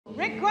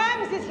Rick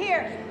Grimes is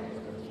here.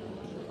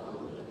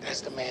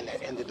 That's the man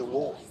that ended the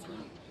war.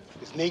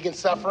 Is Negan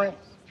suffering?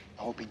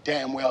 I hope he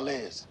damn well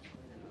is.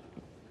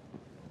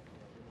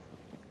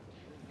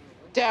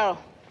 Daryl.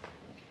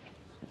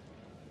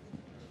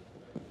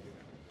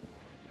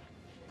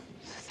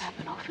 Does this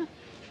happen often?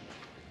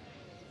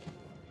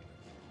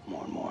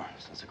 More and more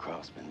since the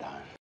crowd's been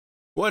dying.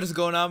 What is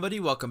going on, buddy?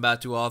 Welcome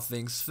back to All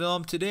Things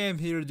Film. Today I'm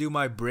here to do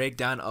my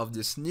breakdown of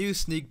this new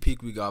sneak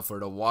peek we got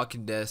for The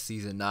Walking Dead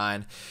Season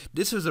 9.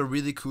 This was a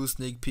really cool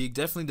sneak peek,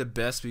 definitely the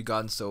best we've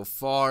gotten so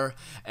far,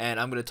 and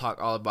I'm going to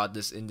talk all about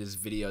this in this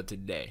video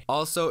today.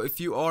 Also, if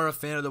you are a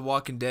fan of The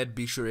Walking Dead,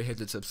 be sure to hit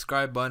the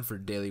subscribe button for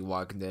daily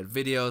Walking Dead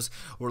videos.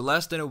 We're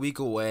less than a week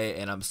away,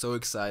 and I'm so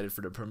excited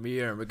for the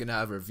premiere, and we're going to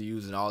have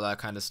reviews and all that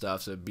kind of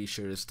stuff, so be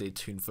sure to stay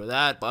tuned for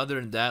that. But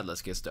other than that,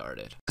 let's get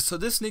started. So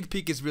this sneak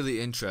peek is really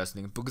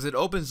interesting because it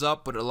opens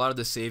up with a lot of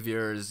the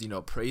saviors,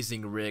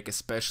 praising Rick,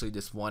 especially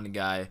this one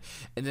guy,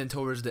 and then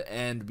towards the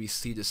end we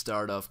see the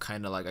start of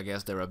kind of like, I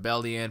guess, the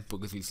rebellion,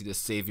 because we see the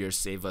saviors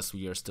save us,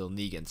 we are still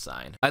Negan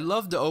sign. I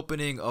love the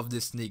opening of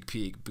this sneak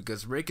peek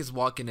because Rick is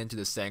walking into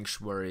the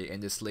sanctuary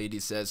and this lady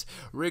says,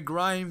 "Rick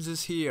Grimes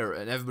is here,"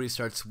 and everybody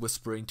starts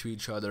whispering to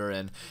each other,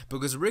 and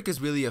because Rick is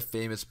really a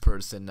famous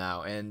person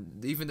now,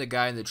 and even the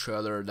guy in the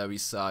trailer that we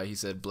saw, he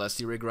said, "Bless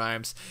you, Rick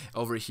Grimes."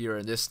 Over here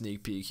in this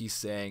sneak peek, he's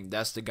saying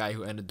that's the guy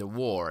who ended the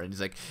war, and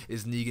he's like,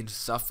 is Negan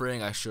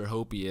suffering? I sure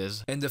hope he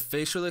is. And the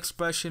facial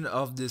expression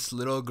of this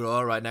little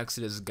girl right next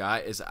to this guy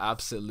is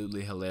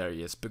absolutely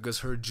hilarious because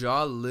her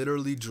jaw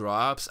literally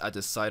drops at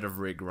the sight of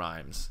Rick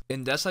Grimes.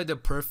 And that's like the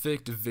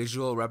perfect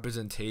visual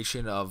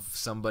representation of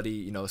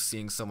somebody,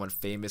 seeing someone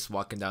famous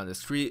walking down the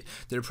street.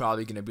 They're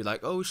probably gonna be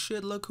like, oh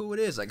shit, look who it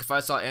is. Like if I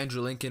saw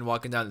Andrew Lincoln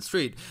walking down the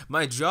street,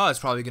 my jaw is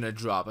probably gonna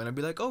drop and I'd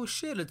be like, oh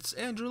shit, it's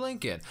Andrew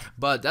Lincoln.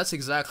 But that's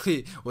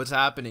exactly what's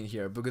happening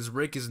here because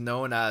Rick is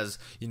known as,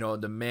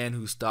 the man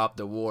who stopped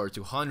the war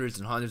to hundreds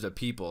and hundreds of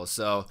people.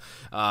 So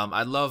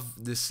I love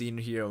this scene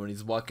here when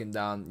he's walking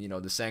down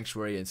the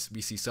sanctuary and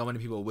we see so many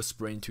people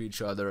whispering to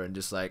each other and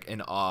just like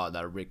in awe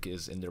that Rick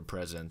is in their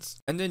presence.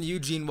 And then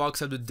Eugene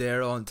walks up to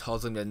Daryl and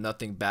tells him that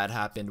nothing bad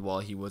happened while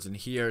he wasn't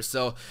here.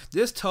 So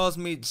this tells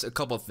me just a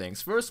couple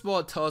things. First of all,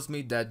 it tells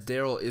me that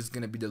Daryl is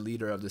going to be the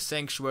leader of the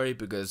sanctuary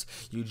because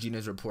Eugene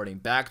is reporting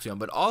back to him,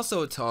 but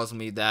also it tells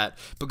me that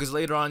because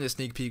later on in the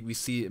sneak peek we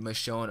see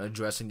Michonne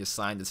addressing the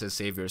sign that says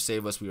 "Savior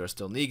save us, we are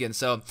still Negan."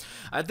 So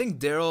I think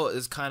Daryl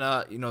is kind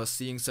of,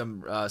 seeing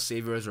some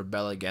saviors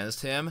rebel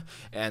against him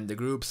and the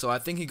group. So I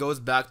think he goes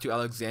back to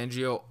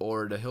Alexandria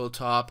or the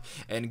hilltop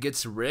and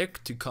gets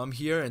Rick to come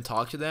here and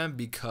talk to them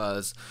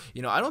because,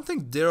 I don't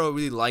think Daryl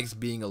really likes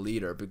being a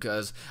leader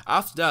because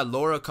after that,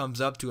 Laura comes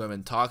up to him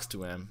and talks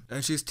to him.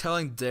 And she's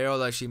telling Daryl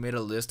that she made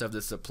a list of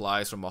the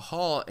supplies from a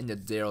hall and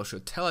that Daryl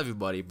should tell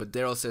everybody. But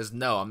Daryl says,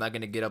 no, I'm not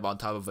going to get up on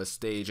top of a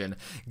stage and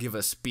give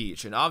a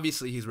speech. And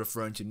obviously he's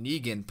referring to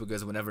Negan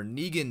because whenever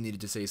Negan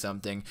needed to say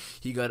something,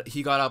 he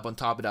got up on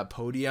top of that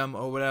podium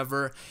or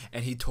whatever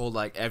and he told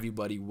like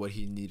everybody what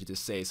he needed to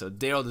say. So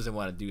Daryl doesn't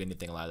want to do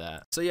anything like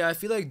that. So yeah, I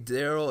feel like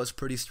Daryl is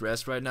pretty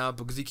stressed right now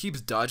because he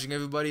keeps dodging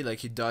everybody. Like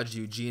he dodged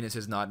Eugene and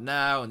says not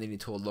now, and then he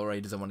told Laura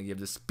he doesn't want to give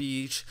the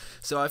speech.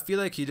 So I feel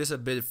like he's just a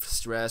bit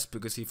stressed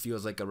because he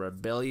feels like a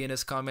rebellion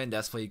is coming.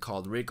 That's why he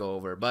called Rick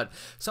over. But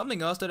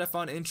something else that I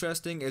found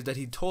interesting is that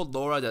he told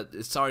Laura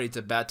that sorry, it's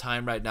a bad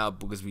time right now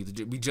because we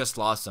just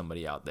lost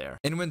somebody out there.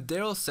 And when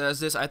Daryl says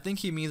this, I think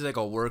he means like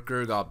a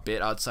worker got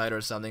bit outside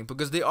or something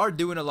because they are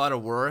doing a lot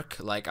of work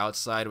like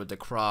outside with the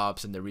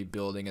crops and the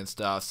rebuilding and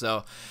stuff.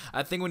 So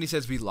I think when he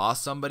says we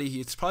lost somebody,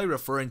 he's probably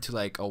referring to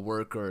like a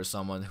worker or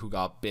someone who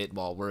got bit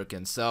while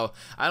working. So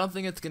I don't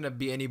think it's gonna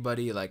be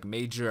anybody like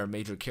major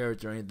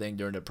character or anything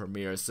during the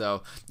premiere.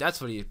 So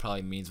that's what he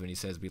probably means when he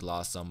says we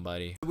lost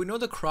somebody. We know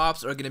the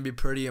crops are gonna be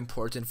pretty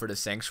important for the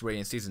sanctuary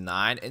in season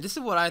 9, and this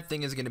is what I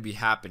think is gonna be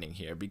happening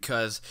here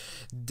because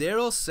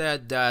Daryl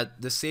said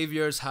that the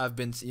saviors have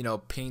been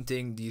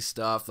painting these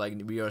stuff like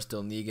we are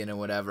still Negan and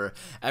whatever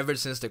ever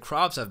since the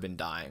crops have been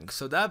dying.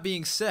 So that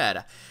being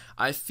said,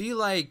 I feel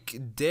like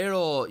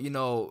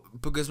Daryl,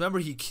 because remember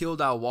he killed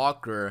that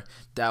walker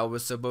that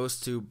was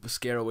supposed to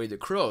scare away the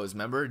crows.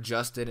 Remember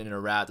Justin and a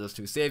rat, those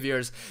two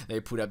saviors,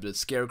 they put up the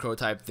scarecrow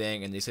type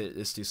thing and they said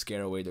it's to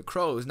scare away the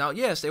crows. Now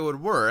yes, it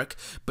would work,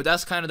 but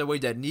that's kind of the way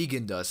that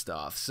Negan does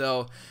stuff.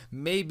 So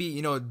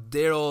maybe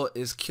Daryl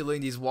is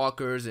killing these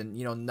walkers and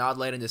not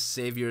letting the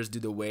saviors do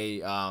the way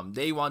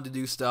they want to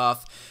do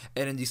stuff,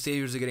 and then these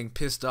saviors are getting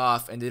pissed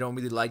off and they don't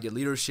really like the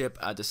leadership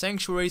at the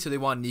sanctuary, so they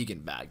want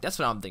Negan back. That's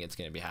what I'm thinking it's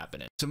gonna be happening.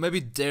 So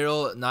maybe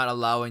Daryl not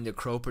allowing the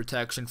crow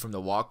protection from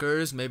the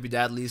walkers, maybe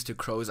that leads to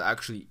crows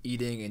actually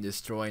eating and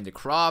destroying the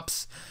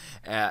crops,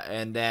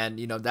 and then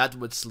that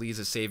would lead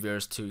the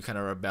saviors to kind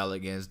of rebel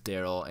against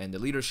Daryl and the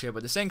leadership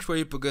of the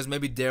sanctuary because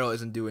maybe Daryl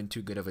isn't doing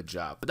too good of a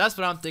job. But that's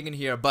what I'm thinking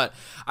here. But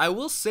I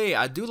will say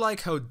I do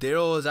like how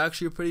Daryl is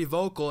actually pretty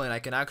vocal and I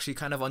can actually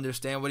kind of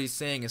understand what he's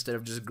saying instead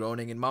of just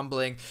groaning and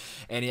mumbling,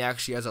 and he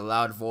actually has a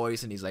loud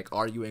voice and he's like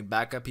arguing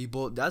back at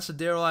people. That's the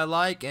Daryl I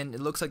like, and it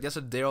looks like that's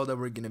a Daryl that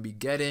we're gonna be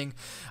getting. getting.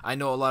 I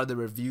know a lot of the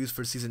reviews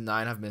for season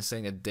 9 have been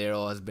saying that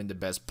Daryl has been the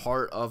best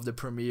part of the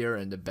premiere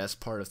and the best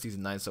part of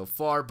season 9 so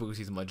far because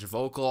he's much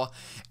vocal,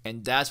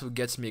 and that's what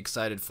gets me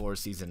excited for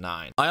season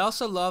 9. I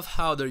also love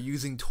how they're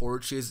using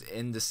torches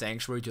in the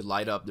sanctuary to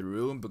light up the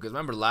room, because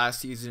remember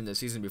last season and the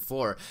season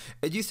before,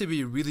 it used to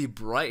be really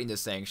bright in the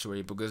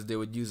sanctuary because they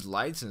would use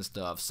lights and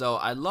stuff. So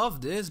I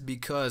love this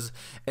because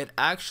it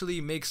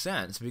actually makes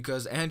sense,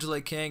 because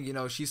Angela Kang, you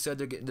know, she said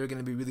they're going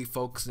to be really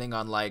focusing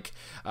on like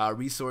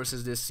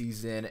resources this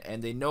season,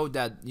 and they know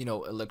that, you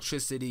know,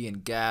 electricity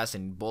and gas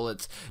and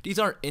bullets, these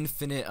aren't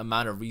infinite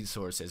amount of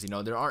resources, you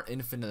know, there aren't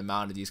infinite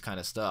amount of these kind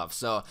of stuff.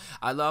 So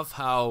I love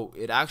how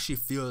it actually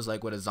feels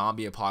like what a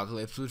zombie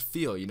apocalypse would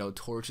feel, you know,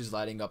 torches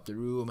lighting up the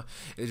room.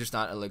 It's just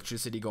not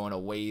electricity going to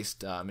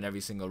waste in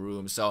every single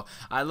room. So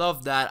I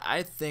love that.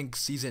 I think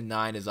season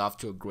 9 is off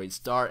to a great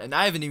start, and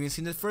I haven't even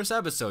seen the first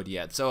episode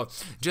yet. So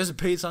just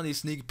based on these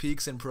sneak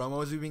peeks and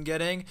promos we've been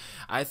getting,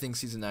 I think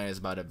season 9 is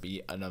about to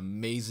be an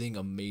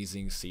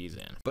amazing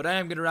season. But I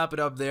am going to wrap it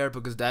up there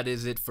because that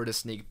is it for the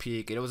sneak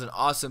peek. It was an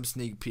awesome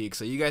sneak peek,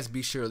 so you guys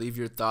be sure to leave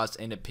your thoughts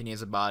and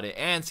opinions about it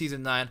and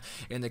season 9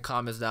 in the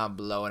comments down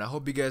below. And I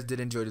hope you guys did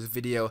enjoy this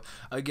video.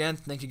 Again,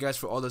 thank you guys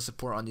for all the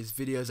support on these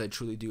videos. I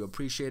truly do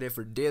appreciate it.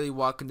 For daily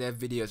Walking Dead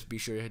videos, be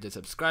sure to hit the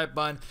subscribe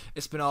button.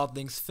 It's been All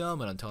Things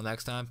Film, and until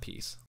next time,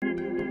 peace.